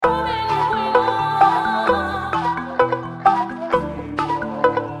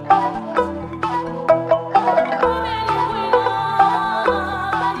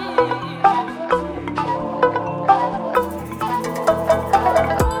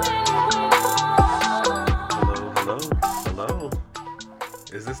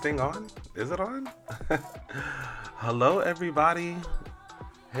thing on? Is it on? Hello, everybody.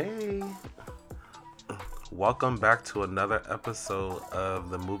 Hey. Welcome back to another episode of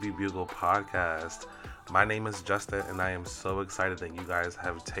the Movie Bugle Podcast. My name is Justin, and I am so excited that you guys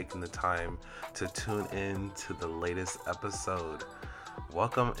have taken the time to tune in to the latest episode.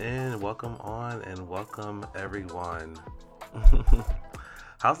 Welcome in, welcome on, and welcome everyone.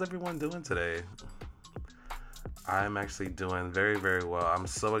 How's everyone doing today? I'm actually doing very, very well. I'm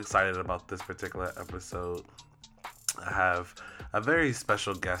so excited about this particular episode. I have a very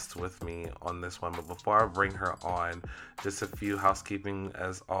special guest with me on this one, but before I bring her on, just a few housekeeping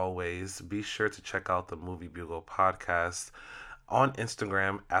as always. Be sure to check out the Movie Bugle Podcast on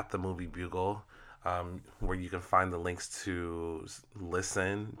Instagram at the Movie Bugle, where you can find the links to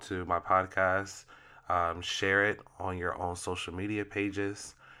listen to my podcast, share it on your own social media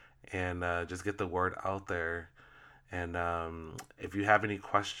pages, and just get the word out there. And if you have any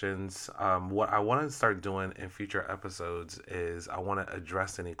questions, what I want to start doing in future episodes is I want to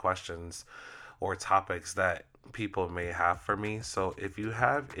address any questions or topics that people may have for me. So if you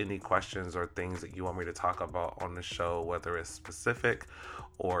have any questions or things that you want me to talk about on the show, whether it's specific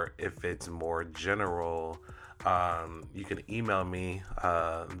or if it's more general, you can email me,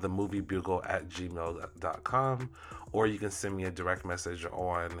 themoviebugle@gmail.com, or you can send me a direct message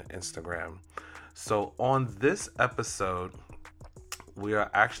on Instagram. So on this episode, we are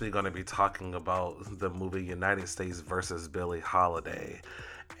actually going to be talking about the movie United States versus Billie Holiday.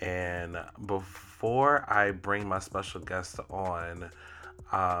 And before I bring my special guest on,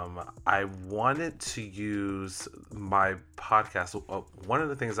 I wanted to use my podcast. One of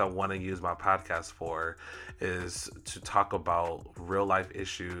the things I want to use my podcast for is to talk about real life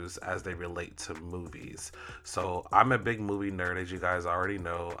issues as they relate to movies. So I'm a big movie nerd, as you guys already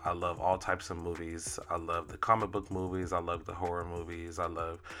know. I love all types of movies. I love the comic book movies. I love the horror movies. I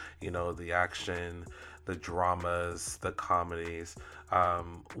love, the action, the dramas, the comedies.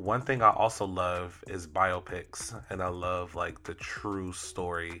 One thing I also love is biopics, and I love like the true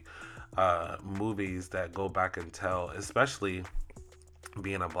story movies that go back and tell, especially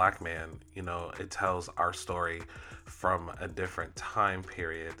being a black man, it tells our story from a different time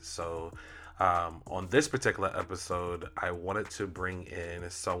period. So on this particular episode, I wanted to bring in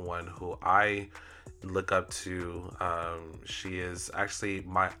someone who I look up to. She is actually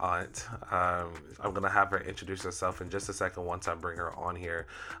my aunt. I'm going to have her introduce herself in just a second once I bring her on here.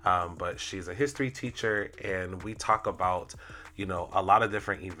 But she's a history teacher, and we talk about a lot of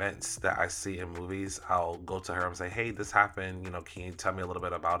different events that I see in movies. I'll go to her and say, hey, this happened, can you tell me a little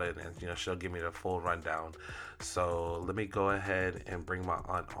bit about it? And, she'll give me the full rundown. So let me go ahead and bring my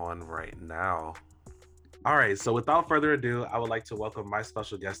aunt on right now. All right, so without further ado, I would like to welcome my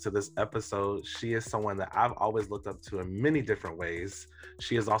special guest to this episode. She is someone that I've always looked up to in many different ways.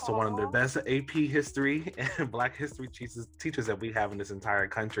 She is also one of the best AP history and Black history teachers that we have in this entire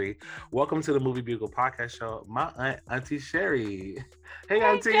country. Welcome to the Movie Bugle Podcast show, my aunt, Auntie Cherie. Hey,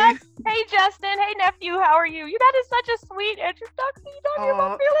 Auntie. Hey, Justin. Hey, nephew. How are you? That is such a sweet introduction. You don't hear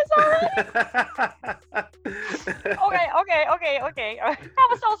my feelings already? Okay. That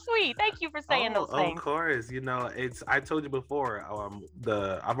was so sweet. Thank you for saying those things. Of course. I told you before,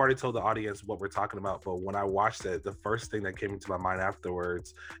 I've already told the audience what we're talking about, but when I watched it, the first thing that came into my mind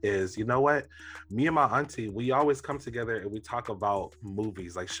afterwards is, you know what? Me and my auntie, we always come together and we talk about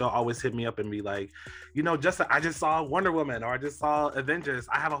movies. Like, she'll always hit me up and be like, Justin, I just saw Wonder Woman, or I just saw Avengers.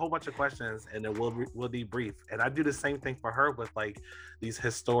 I have a whole bunch of questions, and then we'll debrief. And I do the same thing for her with like these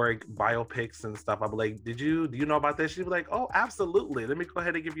historic biopics and stuff. I'll be like, do you know about this? She'd be like, oh, absolutely. Let me go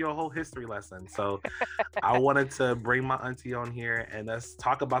ahead and give you a whole history lesson. So I wanted to bring my auntie on here and let's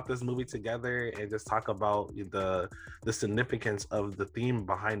talk about this movie together and just talk about the significance of the theme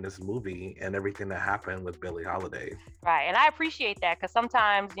behind this movie and everything that happened with Billie Holiday. Right, and I appreciate that because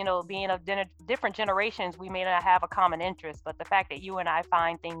sometimes, being of different generations, we may not have a common interest, but the fact that you and I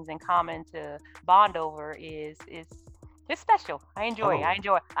find things in common to bond over is special. I enjoy our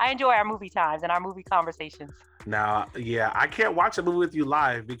movie times and our movie conversations. Now, yeah, I can't watch a movie with you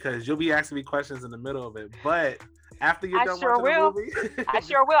live because you'll be asking me questions in the middle of it, but after you're done watching the movie. I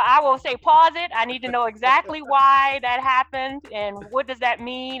sure will. I will say pause it. I need to know exactly why that happened and what does that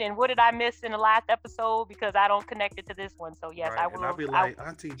mean and what did I miss in the last episode because I don't connect it to this one. So yes, right. I will. And I'll be like,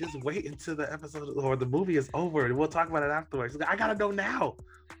 Auntie, just wait until the episode or the movie is over and we'll talk about it afterwards. I gotta know now.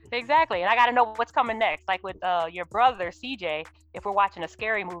 Exactly. And I got to know what's coming next. Like with your brother, CJ, if we're watching a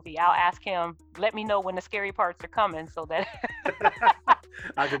scary movie, I'll ask him, let me know when the scary parts are coming so that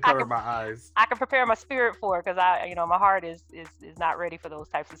I can cover my eyes. I can prepare my spirit for it because my heart is not ready for those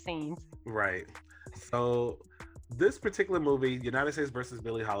types of scenes. Right. So this particular movie, United States versus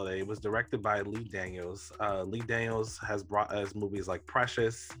Billie Holiday, was directed by Lee Daniels. Lee Daniels has brought us movies like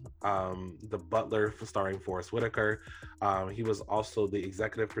Precious, The Butler, starring Forrest Whitaker. He was also the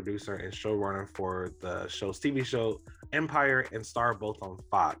executive producer and showrunner for the show's TV show Empire, and star both on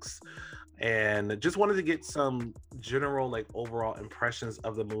Fox. And just wanted to get some general, like, overall impressions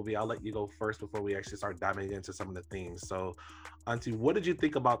of the movie. I'll let you go first before we actually start diving into some of the themes. So, Auntie, what did you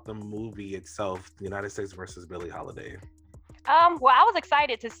think about the movie itself, The United States versus Billie Holiday? Well, I was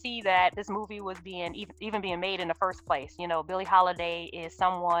excited to see that this movie was even being made in the first place. You know, Billie Holiday is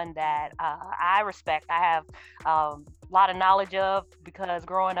someone that I respect. I have a lot of knowledge of, because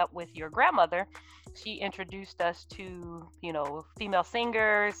growing up with your grandmother, she introduced us to, you know, female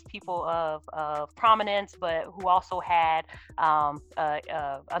singers, people of prominence, but who also had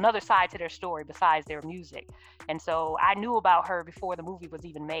another side to their story besides their music. And so I knew about her before the movie was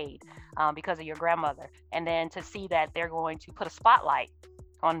even made, because of your grandmother. And then to see that they're going to put a spotlight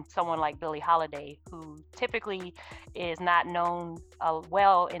on someone like Billie Holiday, who typically is not known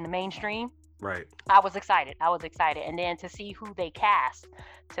well in the mainstream. Right. I was excited. And then to see who they cast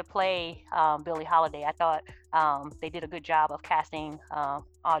to play Billie Holiday, I thought they did a good job of casting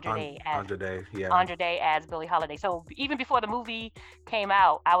Andra Day as Billie Holiday. So even before the movie came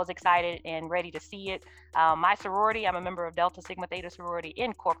out, I was excited and ready to see it. My sorority, I'm a member of Delta Sigma Theta Sorority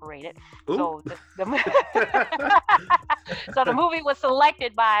Incorporated. Ooh. So so the movie was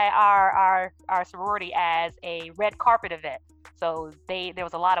selected by our sorority as a red carpet event. So there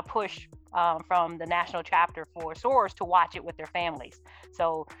was a lot of push from the national chapter for sorors to watch it with their families.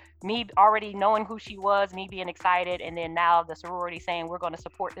 So me already knowing who she was, me being excited, and then now the sorority saying we're going to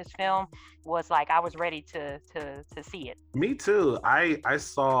support this film, was like I was ready to see it. Me too. I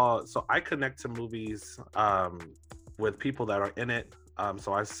connect to movies with people that are in it.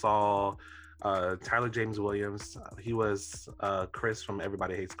 So I saw Tyler James Williams. He was Chris from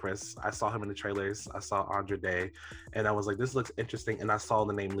Everybody Hates Chris. I saw him in the trailers. I saw Andra Day, and I was like, this looks interesting. And I saw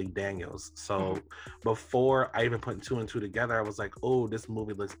the name Lee Daniels. So before I even put two and two together, I was like, oh, this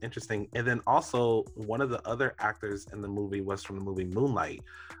movie looks interesting. And then also, one of the other actors in the movie was from the movie Moonlight.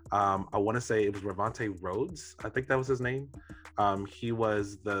 I want to say it was Ravante Rhodes. I think that was his name. He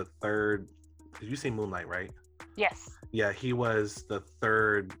was the third. Did you say Moonlight, right? Yes. Yeah, he was the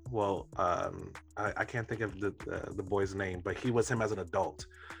third. Well, I can't think of the boy's name, but he was him as an adult.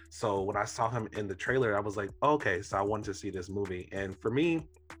 So when I saw him in the trailer, I was like, oh, okay, so I wanted to see this movie. And for me,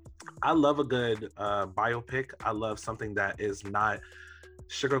 I love a good biopic. I love something that is not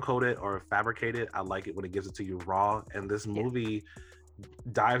sugar-coated or fabricated. I like it when it gives it to you raw. And this movie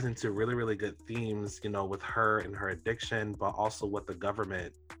dives into really, really good themes, you know, with her and her addiction, but also what the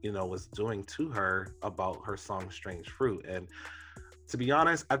government, you know, was doing to her about her song Strange Fruit. And to be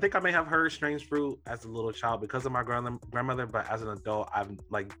honest, I think I may have heard Strange Fruit as a little child because of my grandmother, but as an adult, I've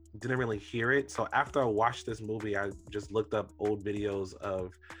like didn't really hear it. So after I watched this movie, I just looked up old videos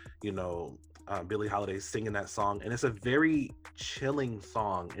of, you know, Billie Holiday singing that song, and it's a very chilling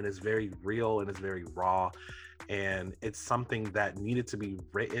song, and it's very real and it's very raw. And it's something that needed to be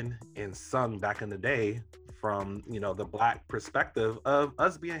written and sung back in the day from, you know, the Black perspective of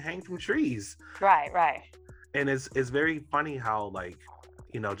us being hanged from trees. Right. And it's very funny how, like,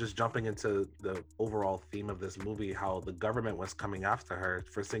 you know, just jumping into the overall theme of this movie, how the government was coming after her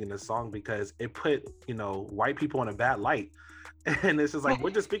for singing this song because it put, you know, white people in a bad light. And it's just like,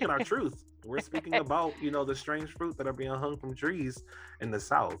 we're just speaking our truth. We're speaking about, you know, the strange fruit that are being hung from trees in the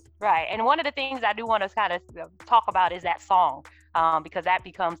South. Right. And one of the things I do want to kind of talk about is that song, because that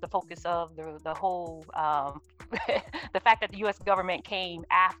becomes the focus of the whole, the fact that the U.S. government came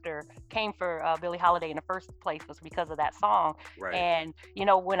for Billie Holiday in the first place was because of that song. Right. And, you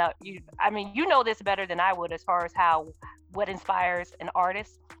know, you know this better than I would as far as what inspires an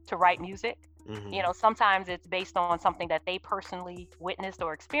artist to write music. Mm-hmm. You know, sometimes it's based on something that they personally witnessed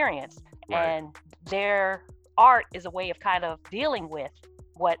or experienced. Right. And their art is a way of kind of dealing with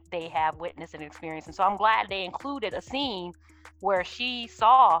what they have witnessed and experienced. And so I'm glad they included a scene where she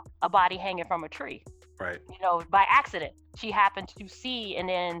saw a body hanging from a tree. Right. You know, by accident. She happened to see, and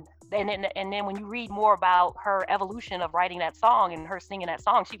then when you read more about her evolution of writing that song and her singing that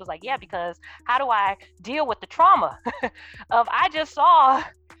song, she was like, yeah, because how do I deal with the trauma of I just saw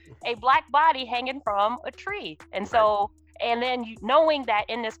a Black body hanging from a tree? And so, and then knowing that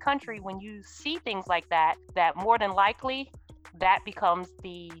in this country, when you see things like that more than likely that becomes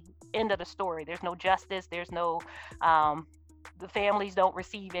the end of the story. There's no justice. There's no the families don't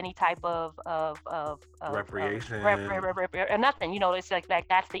receive any type of Reparation. or nothing. It's like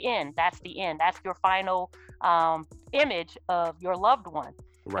that's the end. That's the end. That's your final image of your loved one.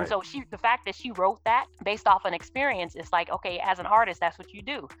 Right. And so the fact that she wrote that based off an experience, it's like, okay, as an artist, that's what you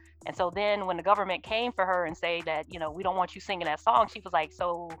do. And so then when the government came for her and say that, we don't want you singing that song, she was like,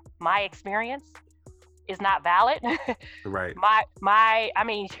 so my experience is not valid. Right. I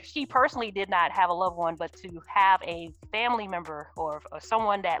mean, she personally did not have a loved one, but to have a family member or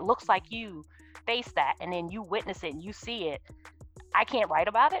someone that looks like you face that, and then you witness it and you see it, I can't write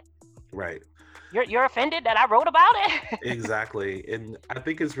about it. Right. You're offended that I wrote about it? Exactly. And I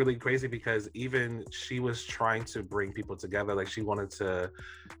think it's really crazy because even she was trying to bring people together. Like she wanted to,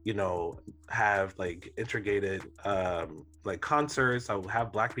 have like integrated like concerts. I would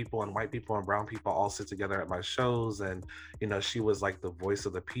have Black people and white people and brown people all sit together at my shows. And, she was like the voice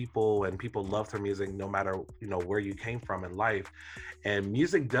of the people, and people loved her music no matter, where you came from in life. And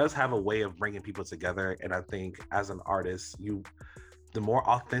music does have a way of bringing people together. And I think as an artist, the more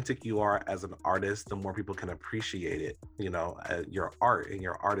authentic you are as an artist, the more people can appreciate it, your art and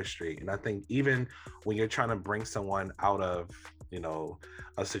your artistry. And I think even when you're trying to bring someone out of,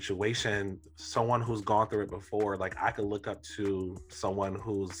 a situation, someone who's gone through it before, like I could look up to someone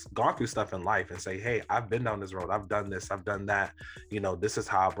who's gone through stuff in life and say, hey, I've been down this road. I've done this, I've done that. This is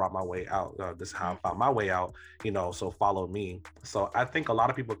how I brought my way out. This is how I found my way out, so follow me. So I think a lot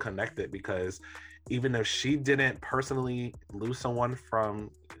of people connect it because even if she didn't personally lose someone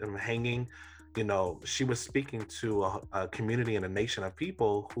from hanging, she was speaking to a community and a nation of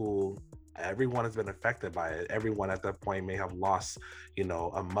people who everyone has been affected by it. Everyone at that point may have lost,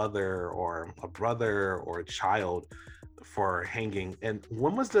 a mother or a brother or a child for hanging. And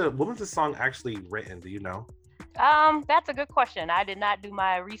when was the song actually written? Do you know? That's a good question. I did not do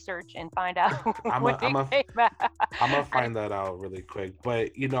my research and find out I'm gonna find that out really quick.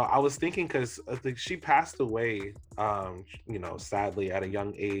 But I was thinking because I think she passed away, sadly at a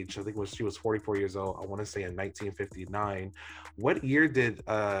young age. I think she was 44 years old. I want to say in 1959. What year did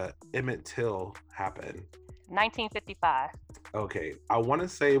Emmett Till happen? 1955. Okay, I want to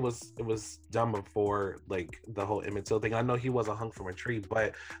say it was done before like the whole Emmett Till thing. I know he wasn't hung from a tree,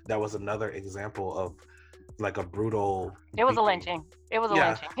 but that was another example of like a brutal. It was a lynching. It was a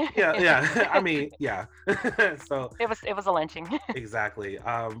lynching. yeah. I mean, yeah. So it was a lynching. Exactly.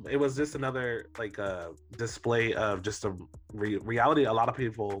 It was just another like display of just a reality a lot of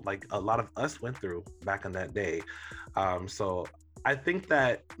people, like a lot of us, went through back in that day. So I think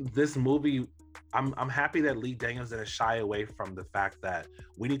that this movie, I'm happy that Lee Daniels didn't shy away from the fact that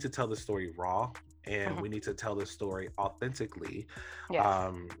we need to tell the story raw, and we need to tell the story authentically.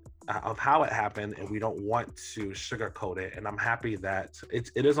 Yes. Of how it happened, and we don't want to sugarcoat it. And I'm happy that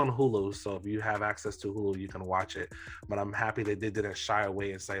it is on Hulu, so if you have access to Hulu, you can watch it. But I'm happy that they didn't shy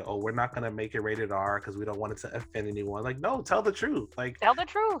away and say, oh, we're not going to make it rated R because we don't want it to offend anyone. Like, no, tell the truth. Like, tell the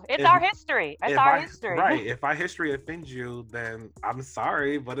truth. It's our history. It's our history. Right. If our history offends you, then I'm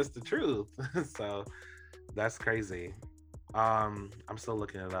sorry, but it's the truth. So that's crazy. I'm still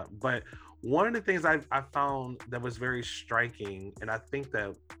looking it up. But one of the things I found that was very striking, and I think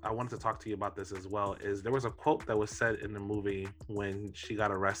that I wanted to talk to you about this as well, is there was a quote that was said in the movie when she got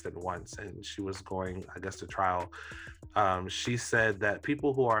arrested once and she was going, I guess, to trial. She said that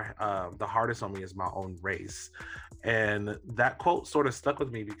people who are the hardest on me is my own race. And that quote sort of stuck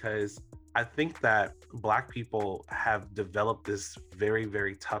with me because I think that Black people have developed this very,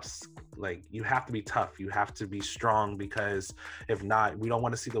 very tough, like, you have to be tough, you have to be strong, because if not, we don't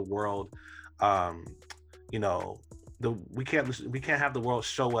want to see the world, we can't have the world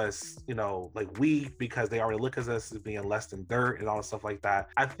show us, like weak, because they already look at us as being less than dirt and all the stuff like that.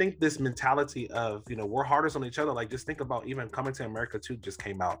 I think this mentality of, we're hardest on each other. Like, just think about even Coming to America 2 just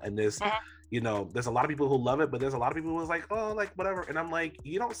came out, and this, there's a lot of people who love it, but there's a lot of people who's like, oh, like whatever. And I'm like,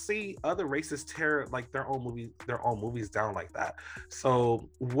 you don't see other races tear like their own movies down like that. So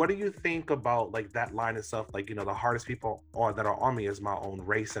what do you think about like that line itself? Like, the hardest people that are on me is my own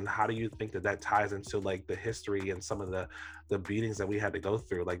race. And how do you think that ties into like the history and some of the beatings that we had to go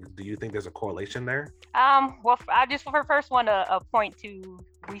through? Like, do you think there's a correlation there? Well, I just first want to point to,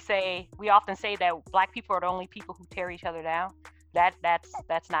 we often say that Black people are the only people who tear each other down.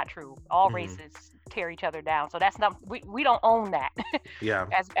 That's not true. All races tear each other down. So that's not, we don't own that. Yeah.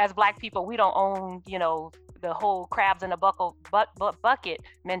 As Black people, we don't own, the whole crabs in a bucket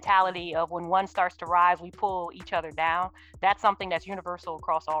mentality of when one starts to rise, we pull each other down. That's something that's universal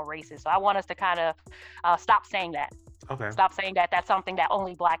across all races. So I want us to kind of stop saying that. Okay. Stop saying that that's something that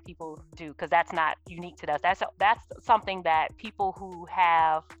only Black people do, because that's not unique to us. That's something that people who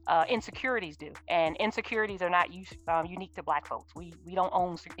have insecurities do, and insecurities are not unique to Black folks. We don't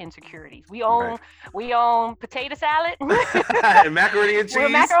own insecurities. Right. We own potato salad, And macaroni and we're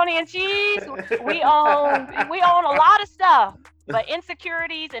cheese. macaroni and cheese. We own a lot of stuff. But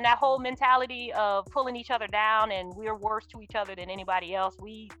insecurities and that whole mentality of pulling each other down and we're worse to each other than anybody else,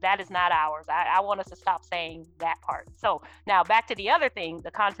 that is not ours. I want us to stop saying that part. So now back to the other thing,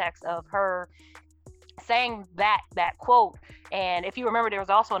 the context of her saying that quote. And if you remember, there was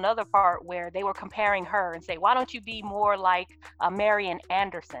also another part where they were comparing her and say, why don't you be more like a Marian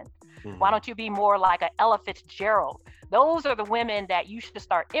Anderson? Mm-hmm. Why don't you be more like a Ella Fitzgerald? Those are the women that you should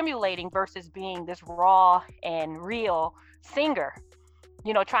start emulating versus being this raw and real singer.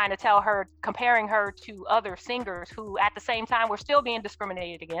 Trying to tell her, comparing her to other singers who at the same time were still being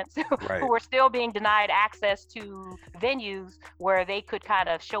discriminated against, Right. who were still being denied access to venues where they could kind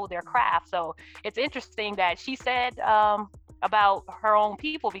of show their craft. So it's interesting that she said about her own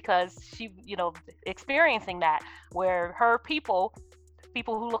people, because she, experiencing that, where her people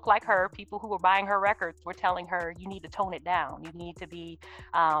who look like her, people who were buying her records, were telling her, you need to tone it down. You need to be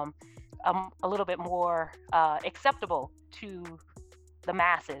a little bit more acceptable to the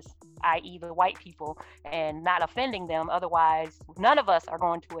masses, i.e. the white people, and not offending them. Otherwise, none of us are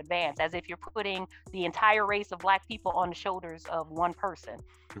going to advance, as if you're putting the entire race of Black people on the shoulders of one person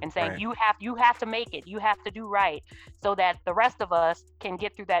and saying, right, you have to make it, you have to do right, so that the rest of us can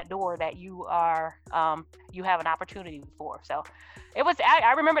get through that door that you have an opportunity for. So it was,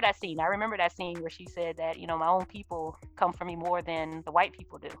 I remember that scene. Where she said that, my own people come for me more than the white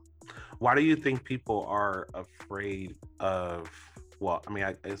people do. Why do you think people are afraid of, well, I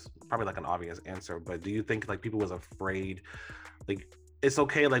mean, it's probably like an obvious answer, but do you think like people was afraid, like, it's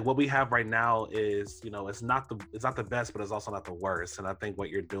okay, like what we have right now is, it's not the best, but it's also not the worst. And I think what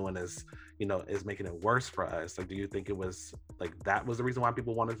you're doing is, is making it worse for us. Like, do you think it was like that was the reason why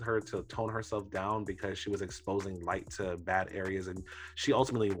people wanted her to tone herself down, because she was exposing light to bad areas, and she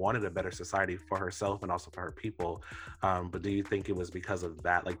ultimately wanted a better society for herself and also for her people? But do you think it was because of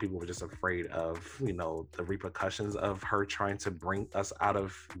that? Like, people were just afraid of, the repercussions of her trying to bring us out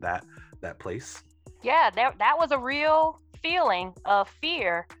of that place? Yeah, that was a real feeling of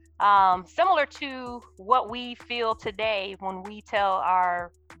fear, similar to what we feel today when we tell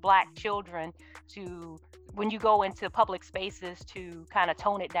our Black children to, when you go into public spaces, to kind of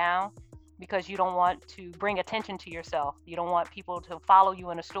tone it down, because you don't want to bring attention to yourself. You don't want people to follow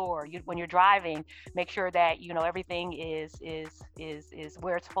you in a store. When you're driving, make sure that everything is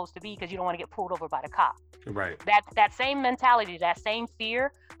where it's supposed to be, because you don't want to get pulled over by the cop. Right. That same mentality, that same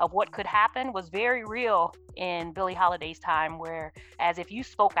fear of what could happen was very real in Billie Holiday's time, where as if you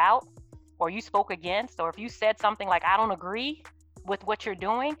spoke out or you spoke against, or if you said something like, I don't agree with what you're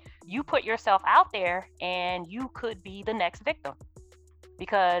doing, you put yourself out there and you could be the next victim.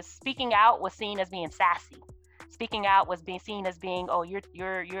 Because speaking out was seen as being sassy. Speaking out was being seen as being, oh, you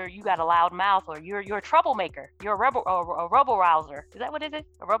got a loud mouth, or you're a troublemaker. You're a rebel rouser. Is that what it is?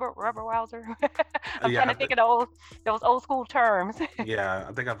 A rebel rouser? I'm trying to think of those old school terms. Yeah,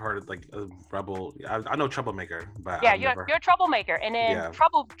 I think I've heard like a rebel. I know troublemaker, but yeah, you're a troublemaker. And then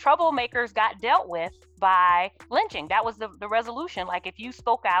troublemakers got dealt with by lynching. That was the resolution. Like, if you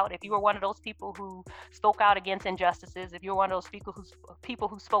spoke out, if you were one of those people who spoke out against injustices, if you're one of those people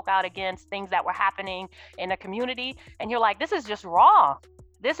who spoke out against things that were happening in the community, and you're like, this is just wrong.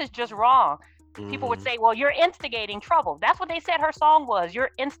 People would say, well, you're instigating trouble. That's what they said her song was. You're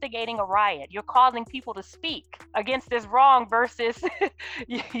instigating a riot. You're causing people to speak against this wrong, versus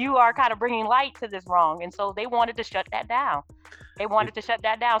you are kind of bringing light to this wrong. And so they wanted to shut that down.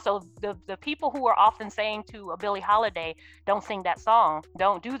 So the people who are often saying to a Billie Holiday, don't sing that song,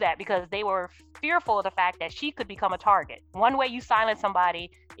 don't do that, because they were fearful of the fact that she could become a target. One way you silence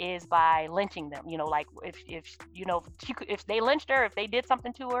somebody is by lynching them. Like if they lynched her, if they did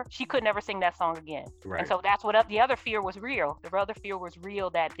something to her, she could never sing that song again. Right. And so that's what the other fear was real. The other fear was real,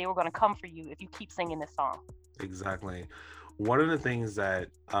 that they were going to come for you if you keep singing this song. Exactly. One of the things that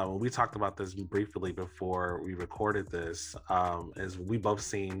we talked about this briefly before we recorded this is we both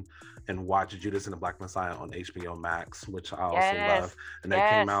seen and watched Judas and the Black Messiah on HBO Max, which I also love. And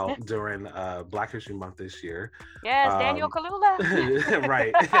that came out during Black History Month this year. Yes, Daniel Kaluuya.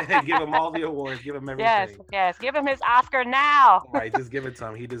 Right. Give him all the awards. Give him everything. Yes. Give him his Oscar now. Right. Just give it to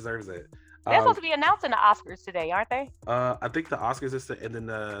him. He deserves it. They're Um, supposed to be announcing the Oscars today, aren't they? I think the Oscars is, and then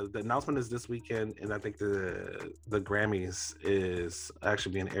the announcement is this weekend, and I think the Grammys is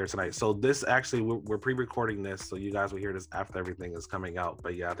actually being aired tonight. So this actually we're pre-recording this, so you guys will hear this after everything is coming out.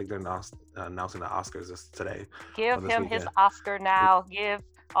 But yeah, I think they're announcing the Oscars this today or Give this him his weekend. Oscar now. Give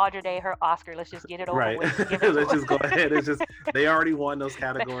Audrey Day her Oscar. Let's just get it over Right. with. Give it to Let's her. just go ahead. It's just they already won those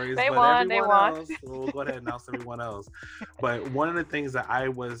categories, They but won. They everyone won. else, we'll go ahead and announce everyone else. But one of the things that I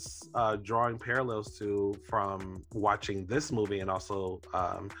was drawing parallels to from watching this movie and also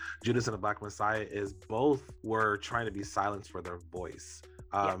Judas and the Black Messiah is both were trying to be silenced for their voice.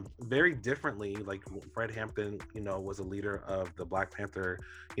 Very differently, like Fred Hampton, was a leader of the Black Panther,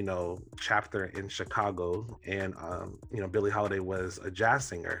 chapter in Chicago, and Billie Holiday was a jazz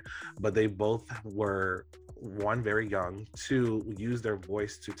singer, but they both were, one, very young, two, use their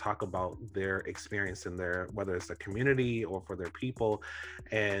voice to talk about their experience in their, whether it's the community or for their people.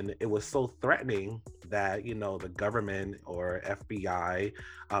 And it was so threatening that the government or FBI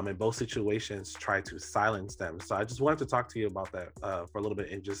in both situations try to silence them. So I just wanted to talk to you about that for a little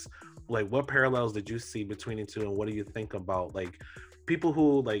bit, and just like, what parallels did you see between the two, and what do you think about like people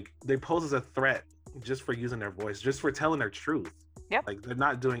who like they pose as a threat just for using their voice, just for telling their truth? Yep. Like, they're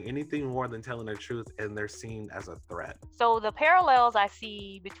not doing anything more than telling their truth, and they're seen as a threat. So the parallels I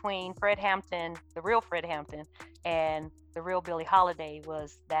see between Fred Hampton, the real Fred Hampton, and the real Billie Holiday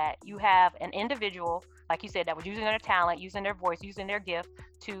was that you have an individual, like you said, that was using their talent, using their voice, using their gift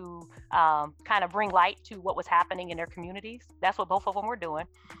to kind of bring light to what was happening in their communities. That's what both of them were doing.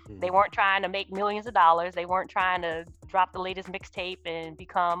 They weren't trying to make millions of dollars. They weren't trying to drop the latest mixtape and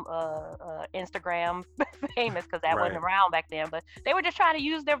become Instagram famous, because that wasn't around back then. But they were just trying to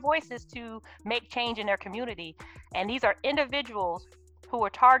use their voices to make change in their community. And these are individuals who were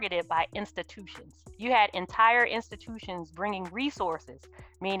targeted by institutions. You had entire institutions bringing resources,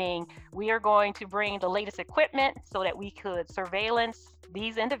 meaning we are going to bring the latest equipment so that we could surveillance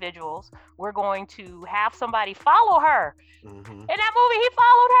these individuals. We're going to have somebody follow her. In that movie, he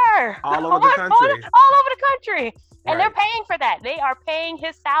followed her all over the country. All over the country. And they're paying for that. They are paying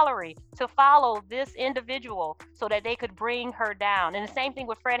his salary to follow this individual so that they could bring her down. And the same thing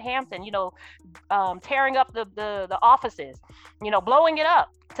with Fred Hampton, tearing up the offices, blowing it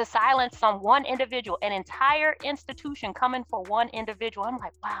up to silence one individual, an entire institution coming for one individual. I'm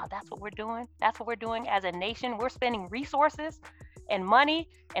like, wow, that's what we're doing. That's what we're doing as a nation. We're spending resources and money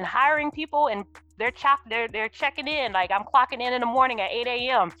and hiring people, and they're checking in. Like, I'm clocking in the morning at 8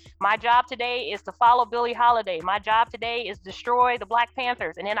 a.m. My job today is to follow Billie Holiday. My job today is destroy the Black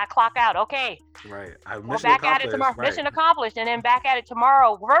Panthers, and then I clock out. Okay, right. We're back at it tomorrow. Mission accomplished, and then back at it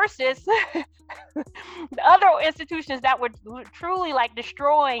tomorrow. Versus the other institutions that were truly like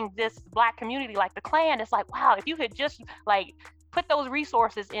destroying this Black community, like the Klan. It's like, wow, if you could just like put those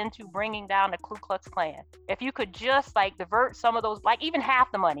resources into bringing down the Ku Klux Klan. If you could just like divert some of those, like even half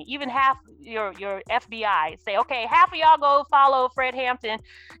the money, even half your FBI, say, okay, half of y'all go follow Fred Hampton,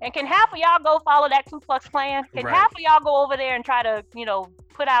 and can half of y'all go follow that Ku Klux Klan? Can half of y'all go over there and try to,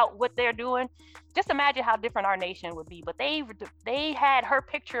 put out what they're doing? Just imagine how different our nation would be. But they had her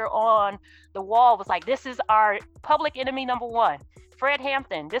picture on the wall. It was like, this is our public enemy number one. Fred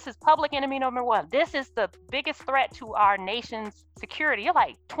Hampton, this is public enemy number one. This is the biggest threat to our nation's security. You're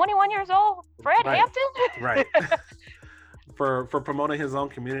like 21 years old, Fred Hampton? Right. For promoting his own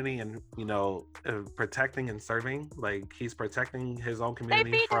community and, protecting and serving. Like, he's protecting his own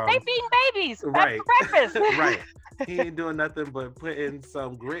community. They feeding babies for breakfast. Right. He ain't doing nothing but putting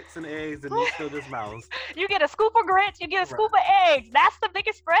some grits and eggs in this mouse. You get a scoop of grits, you get a scoop of eggs. That's the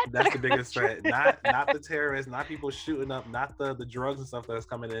biggest threat. That's the biggest threat. Not the terrorists, not people shooting up, not the drugs and stuff that's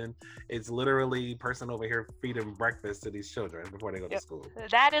coming in. It's literally person over here feeding breakfast to these children before they go to school.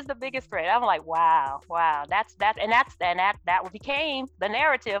 That is the biggest threat. I'm like, wow. That became the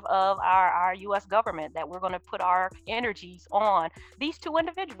narrative of our U.S. government, that we're going to put our energies on these two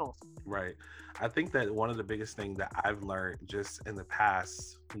individuals. Right. I think that one of the biggest things that I've learned just in the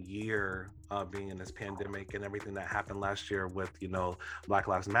past year being in this pandemic and everything that happened last year with, Black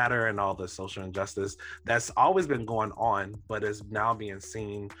Lives Matter and all the social injustice that's always been going on, but is now being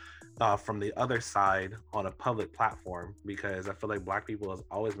seen from the other side on a public platform, because I feel like Black people has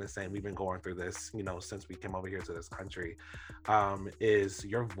always been saying, we've been going through this, since we came over here to this country, is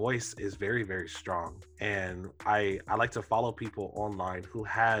your voice is very, very strong. And I like to follow people online who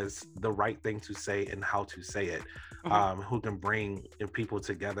has the right thing to say and how to say it. Hmm. who can bring people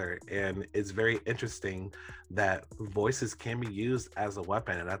together. And it's very interesting that voices can be used as a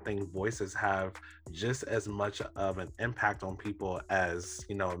weapon. And I think voices have just as much of an impact on people as,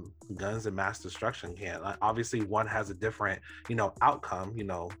 guns and mass destruction can. Like, obviously, one has a different, outcome,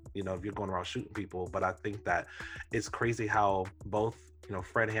 if you're going around shooting people. But I think that it's crazy how both,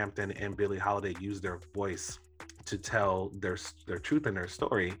 Fred Hampton and Billie Holiday use their voice to tell their truth and their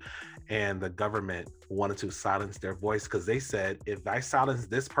story, and the government wanted to silence their voice because they said, if I silence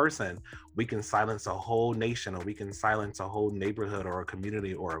this person, we can silence a whole nation, or we can silence a whole neighborhood or a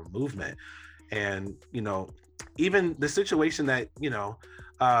community or a movement. And even the situation that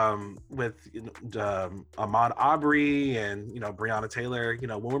with Ahmaud Arbery and Breonna Taylor,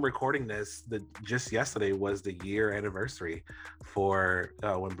 when we're recording this, just yesterday was the year anniversary for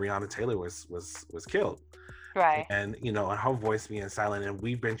when Breonna Taylor was killed. Right. And her voice being silent, and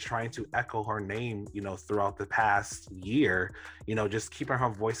we've been trying to echo her name throughout the past year, just keeping her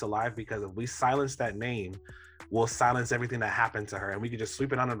voice alive, because if we silence that name, we'll silence everything that happened to her, and we could just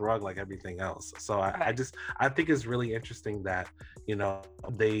sweep it under the rug like everything else. So Right. I think it's really interesting that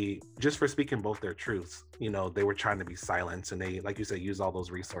they, just for speaking both their truths, they were trying to be silenced, and they, like you said, use all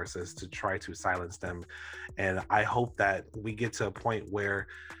those resources to try to silence them. And I hope that we get to a point where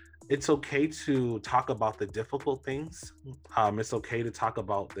it's okay to talk about the difficult things. It's okay to talk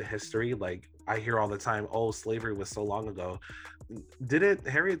about the history. Like, I hear all the time, oh, slavery was so long ago. Didn't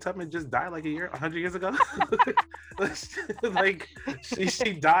Harriet Tubman just die like 100 years ago? Like,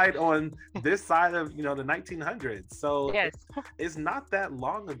 she died on this side of the 1900s. So Yes. it's not that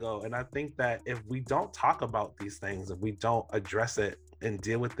long ago. And I think that if we don't talk about these things, if we don't address it and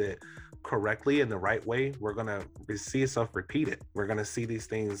deal with it correctly in the right way, we're gonna see itself repeated. We're gonna see these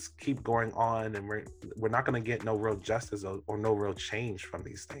things keep going on, and we're not gonna get no real justice or no real change from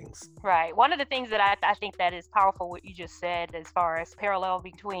these things. Right. One of the things that I think that is powerful, what you just said, as far as parallel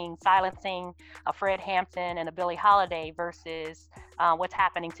between silencing a Fred Hampton and a Billie Holiday versus what's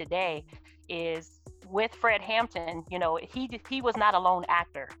happening today, is with Fred Hampton, he was not a lone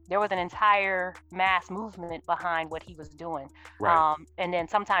actor. There was an entire mass movement behind what he was doing. Right. And then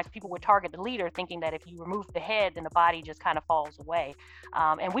sometimes people would target the leader, thinking that if you remove the head, then the body just kind of falls away.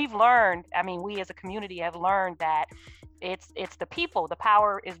 And we've learned, we as a community have learned that it's the people. The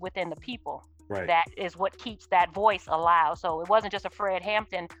power is within the people. Right. That is what keeps that voice alive. So it wasn't just a Fred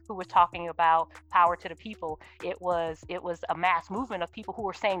Hampton who was talking about power to the people. It was a mass movement of people who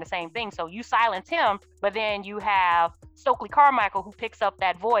were saying the same thing. So you silence him, but then you have Stokely Carmichael who picks up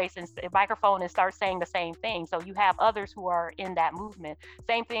that voice and microphone and starts saying the same thing. So you have others who are in that movement.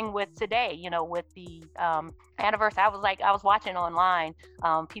 Same thing with today, with the anniversary. I was watching online,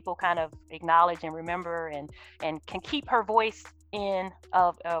 people kind of acknowledge and remember and can keep her voice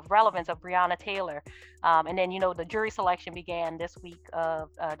of relevance of Breonna Taylor. And then, the jury selection began this week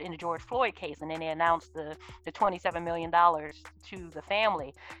in the George Floyd case, and then they announced the $27 million to the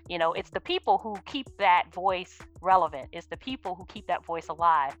family. It's the people who keep that voice relevant. It's the people who keep that voice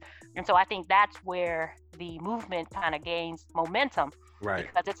alive. And so I think that's where the movement kind of gains momentum. Right.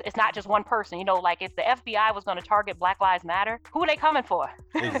 Because it's not just one person. Like if the FBI was going to target Black Lives Matter, who are they coming for?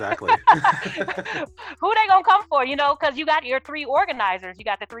 Exactly. Who they going to come for? Because you got your three organizers. You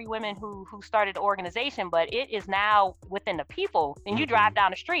got the three women who started the organization, but it is now within the people. And you drive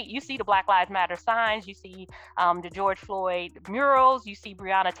down the street, you see the Black Lives Matter signs, you see the George Floyd murals, you see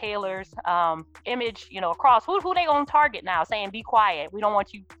Breonna Taylor's image, across. Who they going to target now, saying be quiet? We don't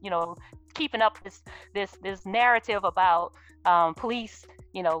want you, keeping up this narrative about police,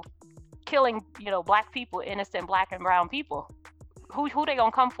 killing, Black people, innocent Black and brown people. Who they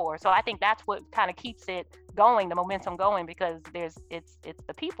gonna come for? So I think that's what kind of keeps it going, the momentum going, because it's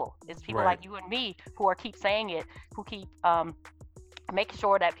the people. It's people Right. like you and me who keep saying it, who keep making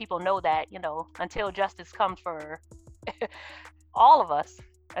sure that people know that, until justice comes for all of us,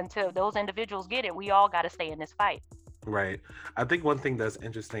 until those individuals get it, we all got to stay in this fight. Right. I think one thing that's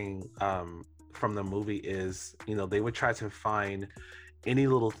interesting from the movie is, they would try to find any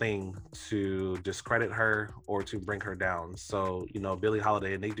little thing to discredit her or to bring her down. So, Billie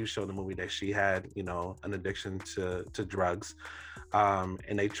Holiday, and they do show in the movie that she had, an addiction to drugs.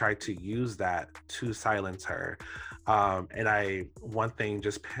 And they tried to use that to silence her. And one thing,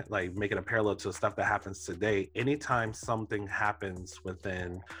 just like making a parallel to stuff that happens today, anytime something happens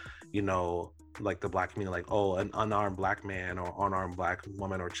within, like the black community, like, oh, an unarmed black man or unarmed black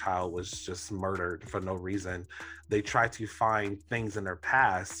woman or child was just murdered for no reason. They try to find things in their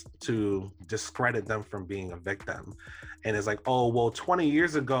past to discredit them from being a victim. And it's like, oh, well, 20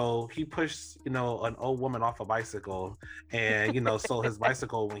 years ago, he pushed, an old woman off a bicycle and, stole his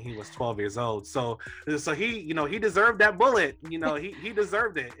bicycle when he was 12 years old. So he, he deserved that bullet. He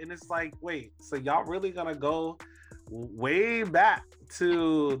deserved it. And it's like, wait, so y'all really gonna go way back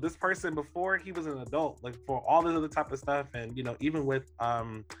to this person before he was an adult, like for all this other type of stuff? And even with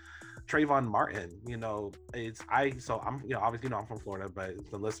Trayvon Martin, I'm obviously, I'm from Florida, but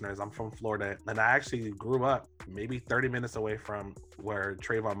the listeners, I'm from Florida, and I actually grew up maybe 30 minutes away from where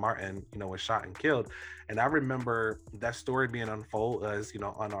Trayvon Martin, was shot and killed. And I remember that story being unfold as,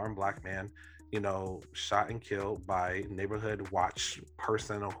 unarmed black man, shot and killed by neighborhood watch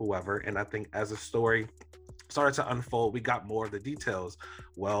person or whoever. And I think as a story started to unfold, we got more of the details.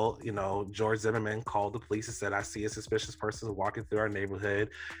 Well, George Zimmerman called the police and said, I see a suspicious person walking through our neighborhood.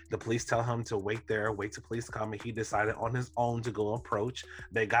 The police tell him to wait there, wait till police come, and he decided on his own to go approach.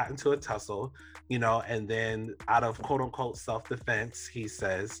 They got into a tussle, and then out of quote unquote self-defense, he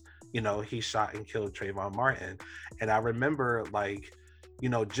says, he shot and killed Trayvon Martin. And I remember, like,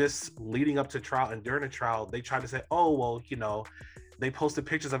 just leading up to trial and during the trial, they tried to say, oh, well, they posted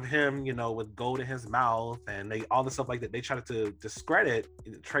pictures of him, with gold in his mouth, and all the stuff like that. They tried to discredit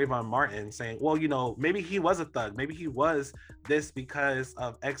Trayvon Martin, saying, well, maybe he was a thug. Maybe he was this because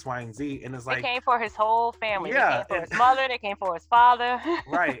of X, Y, and Z. And it's like, they came for his whole family. Yeah, they came for his mother. They came for his father.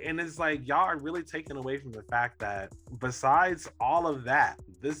 Right. And it's like, y'all are really taking away from the fact that besides all of that,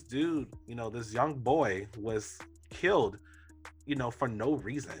 this dude, this young boy was killed, for no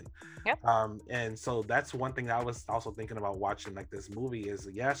reason. Yep. And so that's one thing I was also thinking about watching like this movie is,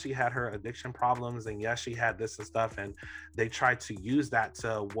 she had her addiction problems, and she had this and stuff, and they tried to use that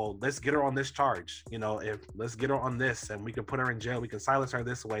to, well, let's get her on this charge, let's get her on this, and we can put her in jail, we can silence her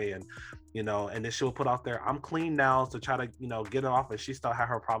this way, and and then she'll put out there, I'm clean now, to try to get her off, and she still had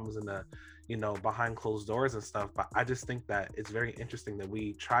her problems in the behind closed doors and stuff. But I just think that it's very interesting that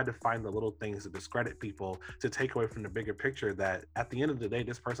we try to find the little things to discredit people, to take away from the bigger picture that at the end of the day,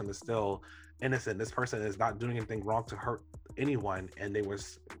 this person is still innocent. This person is not doing anything wrong to hurt anyone, and they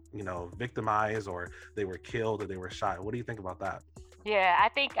was, victimized, or they were killed, or they were shot. What do you think about that? Yeah, I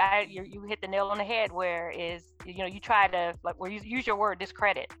think you hit the nail on the head, where is, you try to, like, where you use your word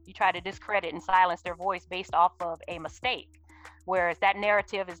discredit. You try to discredit and silence their voice based off of a mistake. Whereas that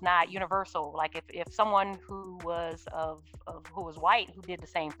narrative is not universal. Like if someone who was who was white who did the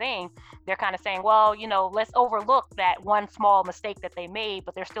same thing, they're kind of saying, well, let's overlook that one small mistake that they made,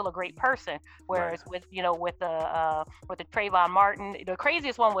 but they're still a great person. Whereas with the Trayvon Martin, the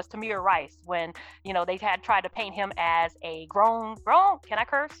craziest one was Tamir Rice, when they had tried to paint him as a grown. Can I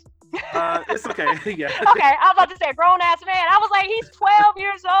curse? It's okay. Yeah. Okay, I was about to say a grown ass man. I was like, he's 12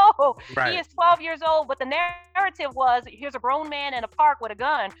 years old. Right. He is 12 years old, but the narrative was, here's a grown man in a park with a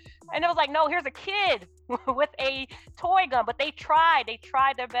gun, and it was like, no, here's a kid with a toy gun. But they tried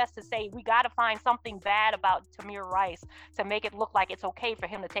their best to say, we got to find something bad about Tamir Rice to make it look like it's okay for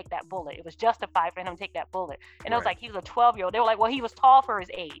him to take that bullet. It was justified for him to take that bullet, and it was like, he was a 12-year-old. They were like, well, he was tall for his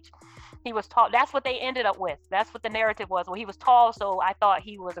age. He was tall. That's what they ended up with. That's what the narrative was. Well, he was tall, so I thought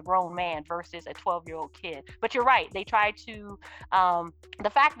he was a grown man versus a 12-year-old kid. But you're right. They tried to, the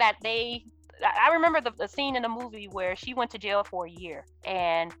fact that I remember the scene in the movie where she went to jail for a year,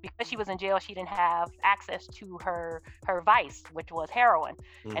 and because she was in jail, she didn't have access to her vice, which was heroin.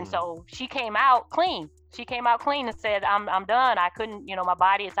 Mm-hmm. And so she came out clean. She came out clean and said, I'm done. I couldn't, my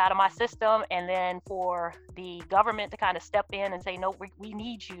body is out of my system. And then for the government to kind of step in and say, no, we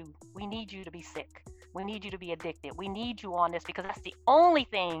need you. We need you to be sick. We need you to be addicted. We need you on this, because that's the only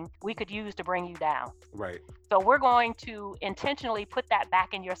thing we could use to bring you down. Right. So we're going to intentionally put that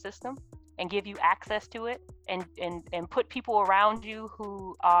back in your system and give you access to it, and put people around you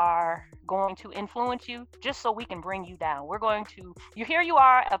who are going to influence you, just so we can bring you down. We're going to, you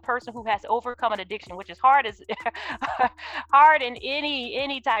are a person who has overcome an addiction, which is hard in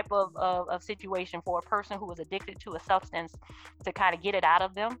any type of situation for a person who was addicted to a substance to kind of get it out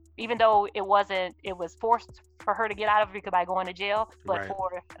of them, even though it was forced for her to get out of it by going to jail. But right.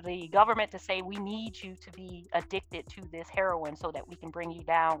 For the government to say, we need you to be addicted to this heroin so that we can bring you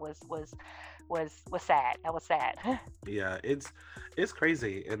down was sad. That was sad. Yeah, it's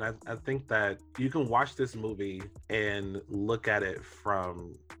crazy. And I think think that you can watch this movie and look at it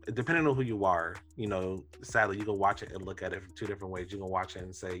from, depending on who you are, sadly, you can watch it and look at it from two different ways. You can watch it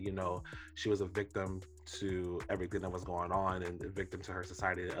and say, she was a victim to everything that was going on and a victim to her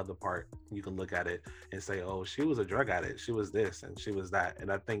society. The other part, you can look at it and say, oh, she was a drug addict, she was this and she was that.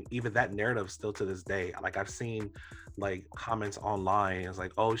 And I think even that narrative still to this day, like I've seen like comments online, it's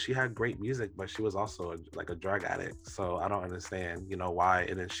like, oh, she had great music, but she was also a drug addict. So I don't understand, why.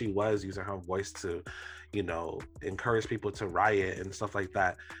 And then she was using her voice to, encourage people to riot and stuff like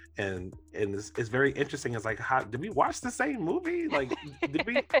that. And it's very interesting. It's like, how did we watch the same movie? Like, did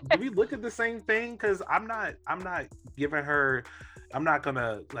we look at the same thing? Because I'm not giving her, I'm not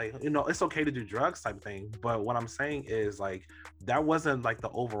gonna it's okay to do drugs type thing. But what I'm saying is like, that wasn't like the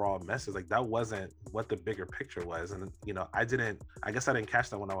overall message. Like that wasn't what the bigger picture was. And I guess I didn't catch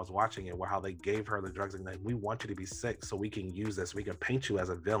that when I was watching it, where how they gave her the drugs and like, we want you to be sick so we can use this, we can paint you as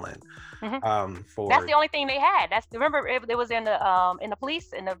a villain. Mm-hmm. That's the only thing they had. Remember it was in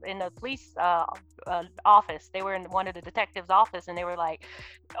the police office. They were in one of the detectives' office, and they were like,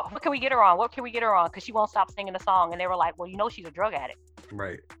 oh, what can we get her on? What can we get her on? Because she won't stop singing the song. And they were like, well, she's a drug addict.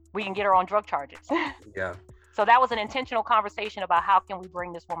 Right. We can get her on drug charges. Yeah. So that was an intentional conversation about how can we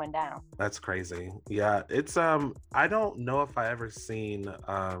bring this woman down. That's crazy. Yeah. It's I don't know if I ever seen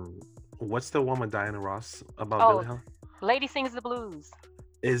what's the one with Diana Ross about Billie Holiday? Lady Sings the Blues.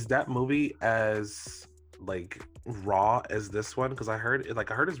 Is that movie as like raw as this one? Because I heard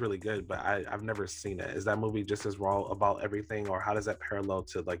it's really good, but I've never seen it. Is that movie just as raw about everything, or how does that parallel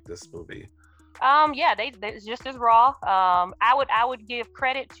to like this movie? Yeah, they just as raw. I would give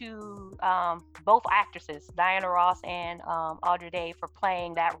credit to both actresses, Diana Ross and Audrey Day, for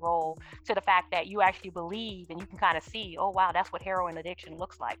playing that role, to the fact that you actually believe and you can kind of see, oh wow, that's what heroin addiction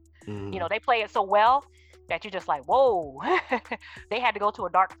looks like. Mm. They play it so well that you're just like, whoa. They had to go to a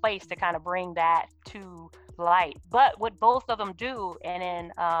dark place to kind of bring that to light. But what both of them do, and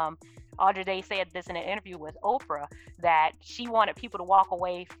then Audrey Day said this in an interview with Oprah, that she wanted people to walk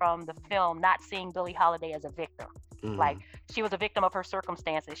away from the film not seeing Billie Holiday as a victim. Mm-hmm. Like, she was a victim of her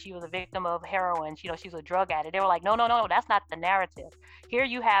circumstances. She was a victim of heroin. She was a drug addict. They were like, no, that's not the narrative. Here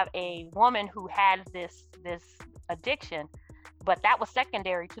you have a woman who had this addiction, but that was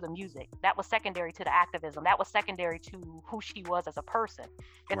secondary to the music. That was secondary to the activism. That was secondary to who she was as a person.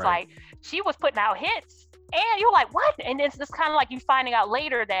 It's right. Like, she was putting out hits, and you're like, what? And it's kind of like you finding out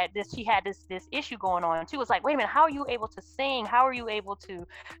later that she had this issue going on too. It's like, wait a minute, how are you able to sing? How are you able to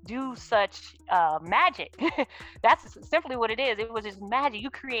do such magic? That's simply what it is. It was just magic. You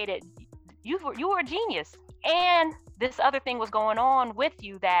created. You were a genius. And this other thing was going on with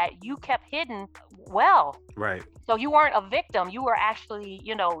you that you kept hidden well. Right. So you weren't a victim. You were actually,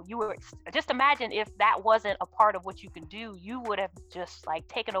 you were, just imagine if that wasn't a part of what you could do, you would have just like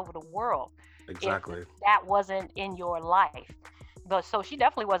taken over the world. Exactly. If that wasn't in your life. But so she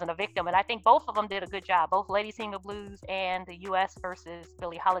definitely wasn't a victim. And I think both of them did a good job. Both Lady Sing the Blues and the U.S. versus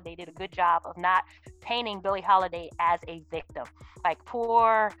Billie Holiday did a good job of not painting Billie Holiday as a victim. Like,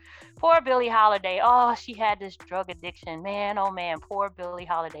 poor Billie Holiday. Oh, she had this drug addiction. Man, oh man, poor Billie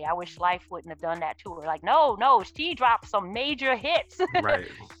Holiday. I wish life wouldn't have done that to her. Like, no, she dropped some major hits. Right.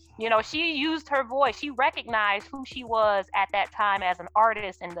 She used her voice. She recognized who she was at that time as an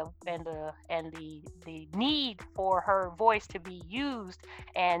artist, and the need for her voice to be used,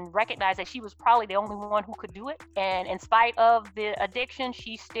 and recognized that she was probably the only one who could do it. And in spite of the addiction,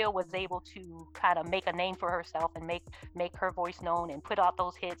 she still was able to kind of make a name for herself and make her voice known and put out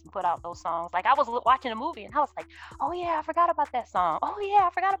those hits and put out those songs. Like, I was watching a movie and I was like, oh yeah, I forgot about that song. Oh yeah, I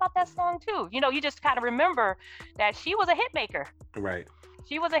forgot about that song too. You just kind of remember that she was a hit maker. Right.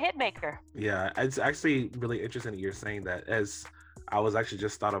 She was a hit maker. Yeah, it's actually really interesting that you're saying that, as I was actually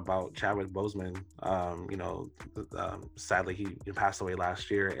just thought about Chadwick Boseman. Sadly, he passed away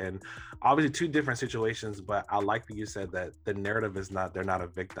last year, and obviously two different situations, but I like that you said that the narrative is they're not a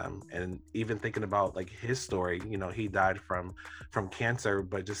victim. And even thinking about like his story, he died from cancer,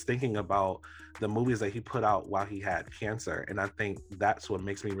 but just thinking about the movies that he put out while he had cancer. And I think that's what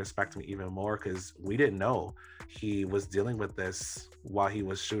makes me respect him even more, because we didn't know he was dealing with this while he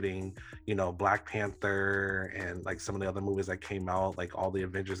was shooting, Black Panther and like some of the other movies that came out, like all the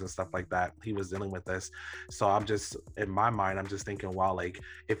Avengers and stuff like that. He was dealing with this. So in my mind, I'm just thinking, wow, like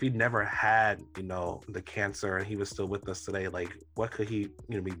if he never had, the cancer and he was still with us today, like what could he,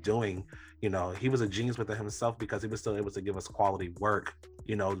 be doing? He was a genius within himself, because he was still able to give us quality work,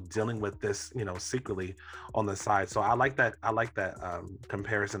 dealing with this, secretly on the side. So I like that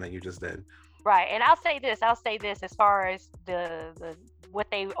comparison that you just did. Right. And I'll say this as far as the what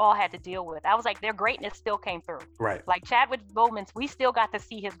they all had to deal with. I was like, their greatness still came through. Right. Like Chadwick Boseman, we still got to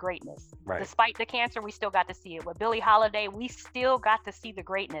see his greatness. Right. Despite the cancer, we still got to see it. With Billie Holiday, we still got to see the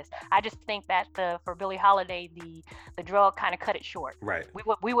greatness. I just think that for Billie Holiday, the drug kind of cut it short. Right.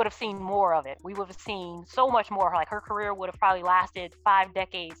 We would have seen more of it. We would have seen so much more. Like her career would have probably lasted 5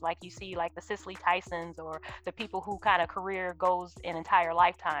 decades, like you see like the Cicely Tysons or the people who kind of career goes an entire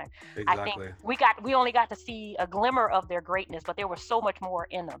lifetime. Exactly. I think we only got to see a glimmer of their greatness, but there was so much more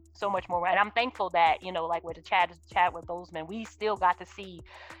in them, so much more. And I'm thankful that, you know, like with the Chadwick Boseman, we still got to see,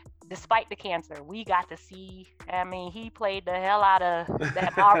 despite the cancer, we got to see. I mean, he played the hell out of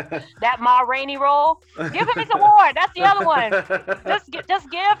that Ma Rainey role. Give him his award. That's the other one. Just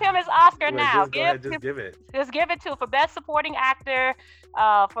give him his Oscar now. Just give it. Just give it to for best supporting actor.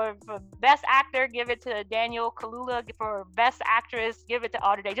 For best actor, give it to Daniel Kaluuya. For best actress, give it to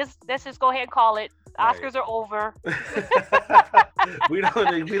Audrey Day. Let's just go ahead and call it. Oscars are over. we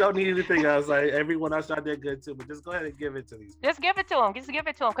don't need anything else. Like everyone else out there good too, but just go ahead and give it to these people. Just give it to them. Just give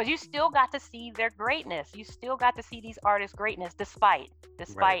it to them, because you still got to see their greatness. You still got to see these artists' greatness, despite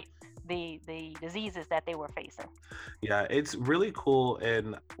right. the diseases that they were facing. Yeah, it's really cool.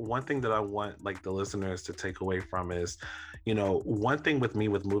 And one thing that I want like the listeners to take away from is, you know, one thing with me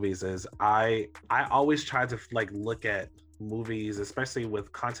with movies is I always try to like look at movies, especially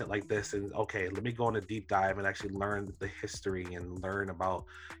with content like this, and okay, let me go on a deep dive and actually learn the history and learn about,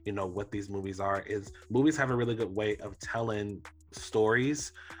 you know, what these movies are. Is movies have a really good way of telling